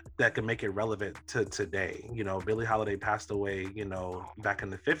stories that can make it relevant to today. You know, Billie Holiday passed away, you know, back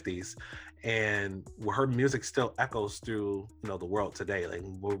in the 50s, and her music still echoes through, you know, the world today. Like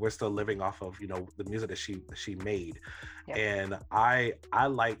we're still living off of, you know, the music that she made. Yep. And I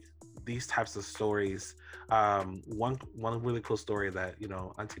like these types of stories. One really cool story that, you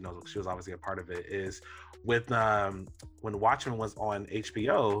know, Auntie knows, she was obviously a part of it, is with when Watchmen was on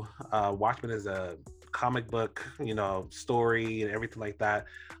HBO. Watchmen is a comic book, you know, story and everything like that.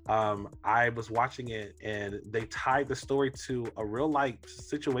 I was watching it and they tied the story to a real life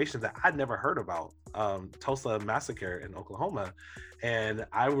situation that I'd never heard about, Tulsa massacre in Oklahoma. And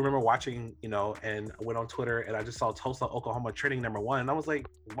I remember watching, you know, and I went on Twitter and I just saw Tulsa, Oklahoma trending #1. And I was like,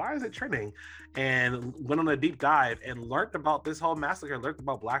 why is it trending? And went on a deep dive and learned about this whole massacre, learned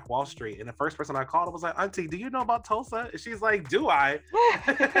about Black Wall Street. And the first person I called was like, Auntie, do you know about Tulsa? And she's like, do I?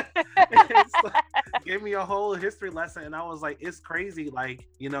 So, gave me a whole history lesson. And I was like, it's crazy. Like,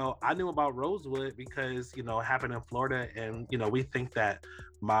 you know, I knew about Rosewood because, you know, it happened in Florida. And, you know, we think that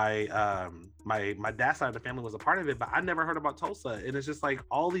my dad's side of the family was a part of it, but I never heard about Tulsa. And it's just like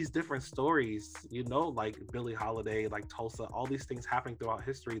all these different stories, you know, like Billie Holiday, like Tulsa, all these things happening throughout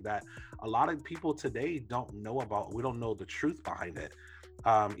history that a lot of people today don't know about. We don't know the truth behind it.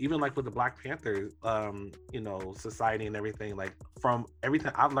 Even like with the Black Panther, you know, society and everything, like from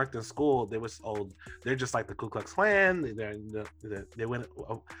everything I've learned in school, they're just like the Ku Klux Klan. They went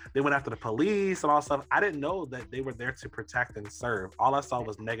after the police and all stuff. I didn't know that they were there to protect and serve. All I saw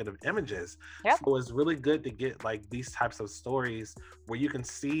was negative images. Yep. So it's really good to get like these types of stories where you can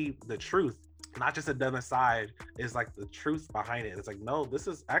see the truth. Not just a other side, is like the truth behind it. It's like, no, this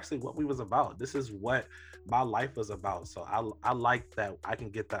is actually what we was about. This is what my life was about. So I like that I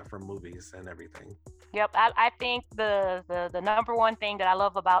can get that from movies and everything. Yep, I think the number one thing that I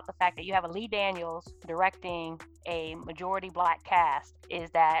love about the fact that you have a Lee Daniels directing a majority Black cast is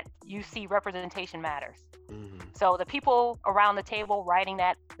that you see representation matters. Mm-hmm. So the people around the table writing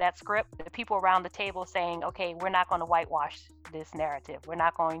that script, the people around the table saying, okay, we're not going to whitewash this narrative. We're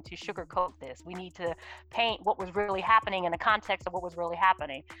not going to sugarcoat this. We need to paint what was really happening in the context of what was really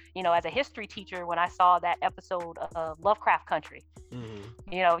happening. You know, as a history teacher, when I saw that episode of Lovecraft Country,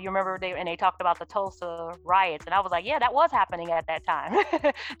 mm-hmm. you know, you remember they talked about the Tulsa riots, and I was like, yeah, that was happening at that time.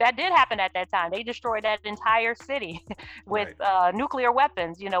 That did happen at that time. They destroyed that entire city with nuclear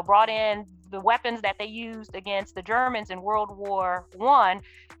weapons, you know, brought in the weapons that they used against the Germans in World War I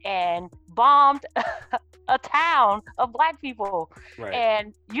and bombed a town of Black people. Right.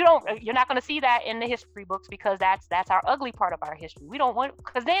 And you're not going to see that in the history books, because that's our ugly part of our history. We don't want,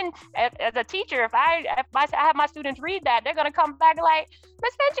 because then as a teacher, if I have my students read that, they're going to come back like,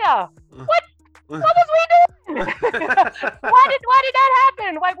 Miss Fincher, what was we doing? Why did that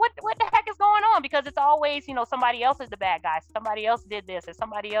happen? Like, what the heck is going on? Because it's always, you know, somebody else is the bad guy. Somebody else did this, and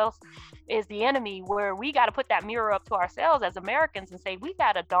somebody else is the enemy, where we got to put that mirror up to ourselves as Americans and say, we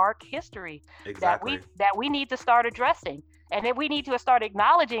got a dark history that we need to start addressing. And then we need to start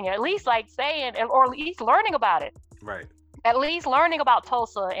acknowledging it, at least like saying, or at least learning about it. Right. At least learning about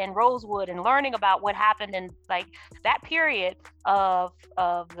Tulsa and Rosewood, and learning about what happened in like that period of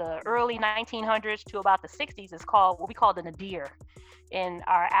the early 1900s to about the 60s is called what we call the nadir. in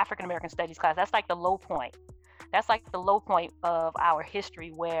our African American studies class. That's like the low point. That's like the low point of our history,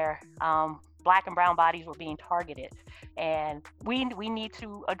 where Black and brown bodies were being targeted, and we need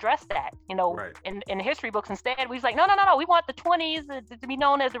to address that. Right. In the history books, instead we was like, no, we want the 20s to be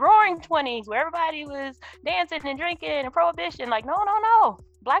known as the Roaring 20s, where everybody was dancing and drinking and prohibition. Like, no,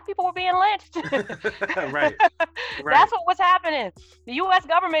 Black people were being lynched. Right. That's what was happening. The U.S.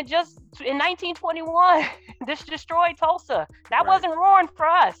 government just in 1921 destroyed Tulsa. That wasn't roaring for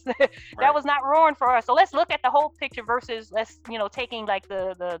us. That was not roaring for us. So let's look at the whole picture versus taking like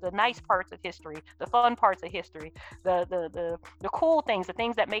the nice parts of history, the fun parts of history, the cool things, the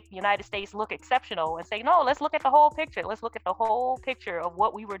things that make the United States look exceptional, and say, no, let's look at the whole picture. Let's look at the whole picture of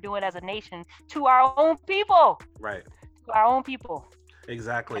what we were doing as a nation to our own people. Right. To our own people.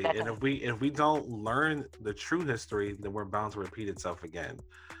 Exactly. And if we don't learn the true history, then we're bound to repeat itself again.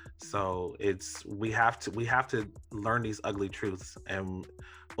 So we have to learn these ugly truths. And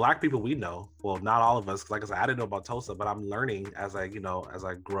Black people, we know, well, not all of us, 'cause like I said, I didn't know about Tulsa, but I'm learning as I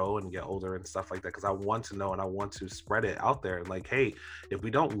grow and get older and stuff like that, because I want to know and I want to spread it out there. Like, hey, if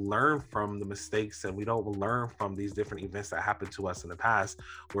we don't learn from the mistakes and we don't learn from these different events that happened to us in the past,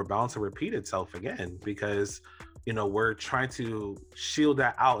 we're bound to repeat itself again, because we're trying to shield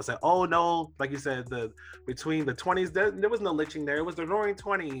that out and say, oh no, like you said, between the 20s, there was no lynching there. It was the Roaring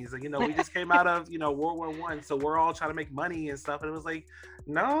 20s. And, we just came out of, World War I. So we're all trying to make money and stuff. And it was like,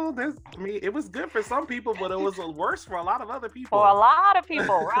 no, it was good for some people, but it was worse for a lot of other people. For a lot of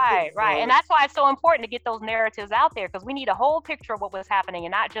people, right. And that's why it's so important to get those narratives out there, because we need a whole picture of what was happening,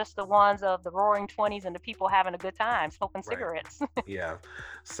 and not just the ones of the Roaring 20s and the people having a good time smoking cigarettes. Yeah.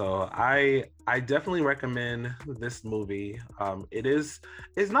 So I definitely recommend this movie.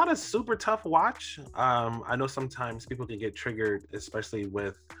 It's not a super tough watch. I know sometimes people can get triggered, especially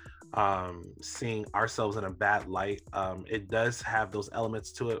with seeing ourselves in a bad light. It does have those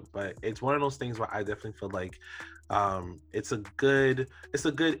elements to it, but it's one of those things where I definitely feel like it's a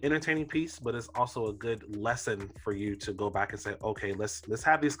good entertaining piece, but it's also a good lesson for you to go back and say, okay, let's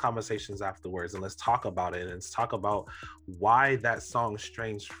have these conversations afterwards, and let's talk about it, and let's talk about why that song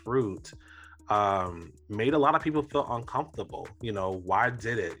Strange Fruit made a lot of people feel uncomfortable. Why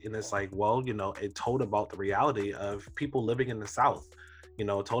did it? And it's like, well, it told about the reality of people living in the South.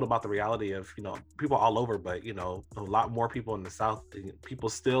 Told about the reality of people all over, but a lot more people in the South. People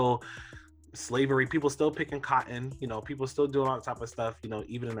still slavery, people still picking cotton, people still doing all that type of stuff,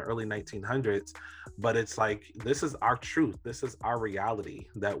 even in the early 1900s. But it's like, this is our truth, this is our reality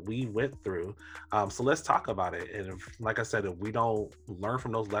that we went through. So let's talk about it. And like I said, if we don't learn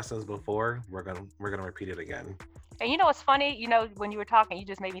from those lessons before, we're gonna repeat it again. And it's funny, when you were talking, you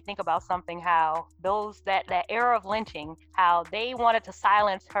just made me think about something, how that era of lynching, how they wanted to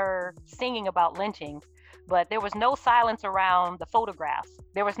silence her singing about lynchings, but there was no silence around the photographs.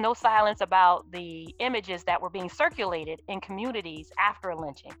 There was no silence about the images that were being circulated in communities after a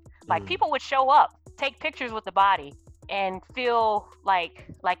lynching. Like, people would show up, take pictures with the body, and feel like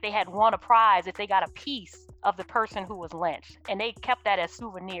they had won a prize if they got a piece of the person who was lynched, and they kept that as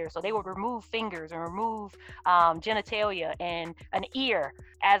souvenirs. So they would remove fingers and remove genitalia and an ear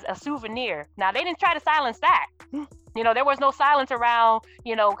as a souvenir. Now, they didn't try to silence that. There was no silence around,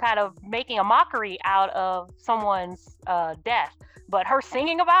 kind of making a mockery out of someone's death. But her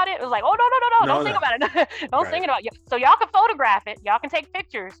singing about it was like, oh, no, don't sing about it. Don't sing about it. So y'all can photograph it. Y'all can take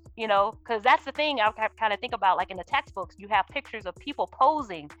pictures, because that's the thing I kind of think about, like in the textbooks, you have pictures of people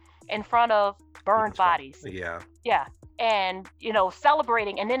posing in front of burned bodies. Yeah. And,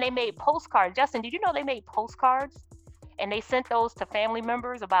 celebrating. And then they made postcards. Justin, did you know they made postcards? And they sent those to family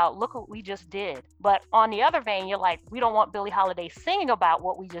members about, look what we just did. But on the other vein, you're like, we don't want Billie Holiday singing about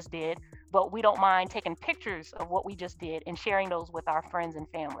what we just did, but we don't mind taking pictures of what we just did and sharing those with our friends and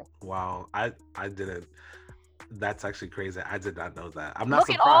family. Wow. I didn't. That's actually crazy. I did not know that. I'm not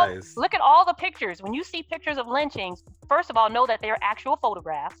surprised. Look at all the pictures. When you see pictures of lynchings, first of all, know that they're actual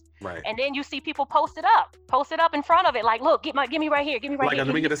photographs. Right. And then you see people post it up in front of it. Like, look, give me right here. Give me right here.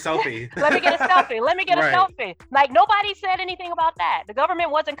 Let me get a selfie. Let me get a selfie. Let me get a selfie. Like, nobody said anything about that. The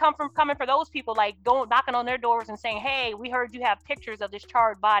government wasn't coming for those people, like knocking on their doors and saying, hey, we heard you have pictures of this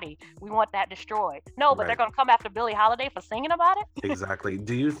charred body. We want that destroyed. No, but they're going to come after Billie Holiday for singing about it. Exactly.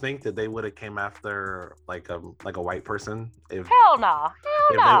 Do you think that they would have came after like a white person? Hell no.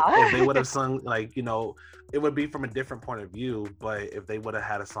 If they would have sung, like, it would be from a different point of view. But if they would have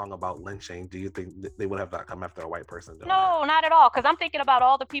had a song about lynching, do you think they would have not come after a white person doing No, not at all. Because I'm thinking about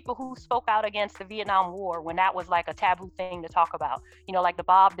all the people who spoke out against the Vietnam War when that was like a taboo thing to talk about. Like the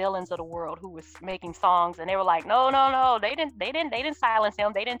Bob Dylans of the world who was making songs, and they were like, no, they didn't silence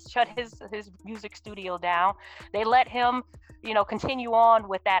him. They didn't shut his music studio down. They let him, continue on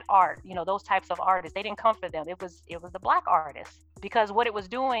with that art. Those types of artists. They didn't come for them. It was the black artists, because what it was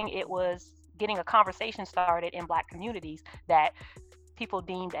doing, it was getting a conversation started in black communities that people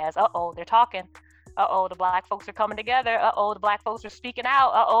deemed as, they're talking. The black folks are coming together. The black folks are speaking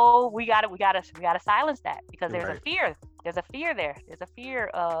out. We gotta silence that, because there's a fear. There's a fear there. There's a fear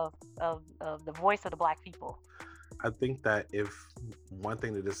of the voice of the black people. I think that if one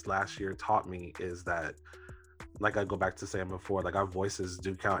thing that this last year taught me is that, like I go back to saying before, like our voices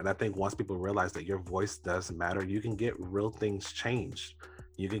do count. And I think once people realize that your voice does matter, you can get real things changed.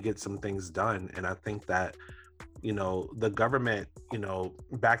 You can get some things done. And I think that, the government,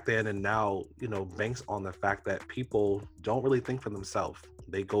 back then and now, banks on the fact that people don't really think for themselves.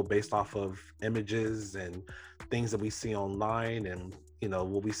 They go based off of images and things that we see online and,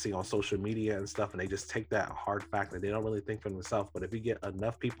 what we see on social media and stuff. And they just take that hard fact that they don't really think for themselves. But if you get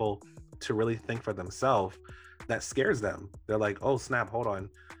enough people to really think for themselves, that scares them. They're like, oh, snap, hold on.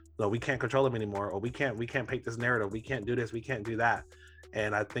 No, we can't control them anymore. Or we can't paint this narrative. We can't do this. We can't do that.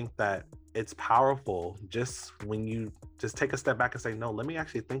 And I think that it's powerful just when you just take a step back and say, no, let me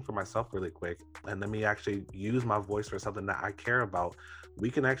actually think for myself really quick. And let me actually use my voice for something that I care about. We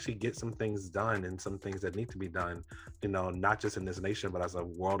can actually get some things done and some things that need to be done, not just in this nation, but as a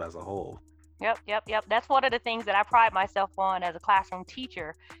world as a whole. Yep. That's one of the things that I pride myself on as a classroom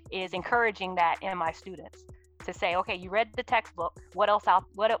teacher, is encouraging that in my students. To say, okay, you read the textbook. What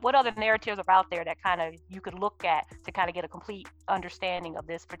other narratives are out there that kind of you could look at to kind of get a complete understanding of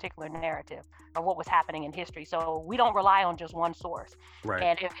this particular narrative or what was happening in history? So we don't rely on just one source.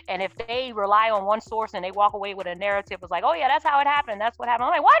 Right. And if they rely on one source and they walk away with a narrative was like, oh yeah, that's how it happened. That's what happened.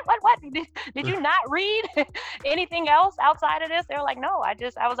 I'm like, what? Did you not read anything else outside of this? They're like, no. I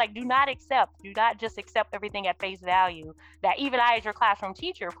was like, do not just accept everything at face value that even I, as your classroom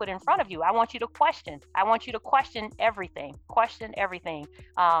teacher, put in front of you. I want you to question. I want you to question everything.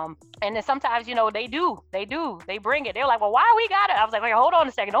 And then sometimes, they bring it. They're like, well, why we got it? I was like, wait, hold on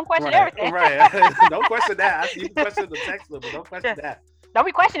a second. Don't question everything. Right. Don't question that. You can question the textbook, but don't question that. Don't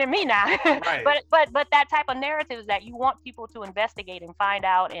be questioning me now. Right. But that type of narrative is that you want people to investigate and find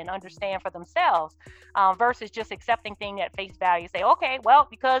out and understand for themselves, versus just accepting things at face value. Say, okay, well,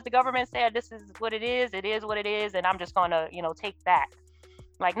 because the government said this is what it is what it is, and I'm just going to, take that.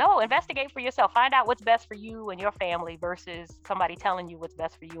 Like, no, investigate for yourself. Find out what's best for you and your family versus somebody telling you what's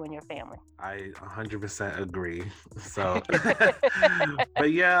best for you and your family. I 100% agree. So,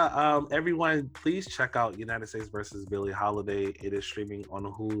 but yeah, everyone, please check out United States versus Billie Holiday. It is streaming on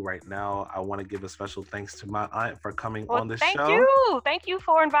Hulu right now. I want to give a special thanks to my aunt for coming on the show. Thank you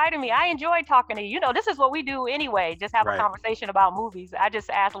for inviting me. I enjoyed talking to you. This is what we do anyway. Just have a conversation about movies. I just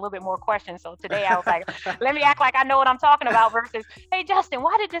asked a little bit more questions. So today I was like, let me act like I know what I'm talking about versus, hey, Justin,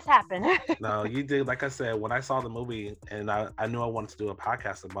 why did this happen? No, you did. Like I said, when I saw the movie and I knew I wanted to do a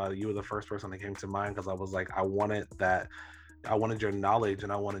podcast about it, you were the first person that came to mind, because I was like, I wanted your knowledge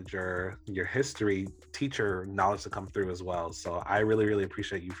and I wanted your history teacher knowledge to come through as well. So I really, really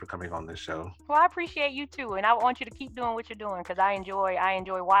appreciate you for coming on this show. Well, I appreciate you too. And I want you to keep doing what you're doing, because I enjoy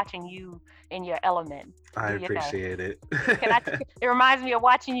watching you in your element. I appreciate it. It reminds me of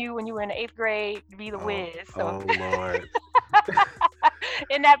watching you when you were in the 8th grade to be the Wiz. So. Oh, Lord.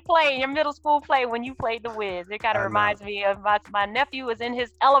 In that play, your middle school play, when you played the Wiz, it kind of reminds me of my nephew is in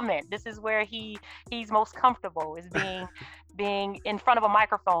his element. This is where he's most comfortable, is being in front of a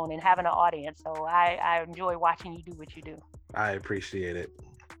microphone and having an audience. So I enjoy watching you do what you do. I appreciate it.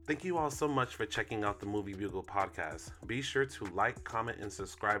 Thank you all so much for checking out the Movie Bugle Podcast. Be sure to like, comment, and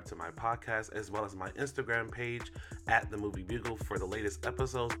subscribe to my podcast, as well as my Instagram page at the Movie Bugle for the latest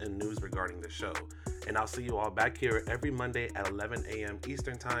episodes and news regarding the show. And I'll see you all back here every Monday at 11 a.m.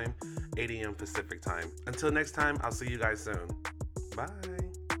 Eastern Time, 8 a.m. Pacific Time. Until next time, I'll see you guys soon. Bye.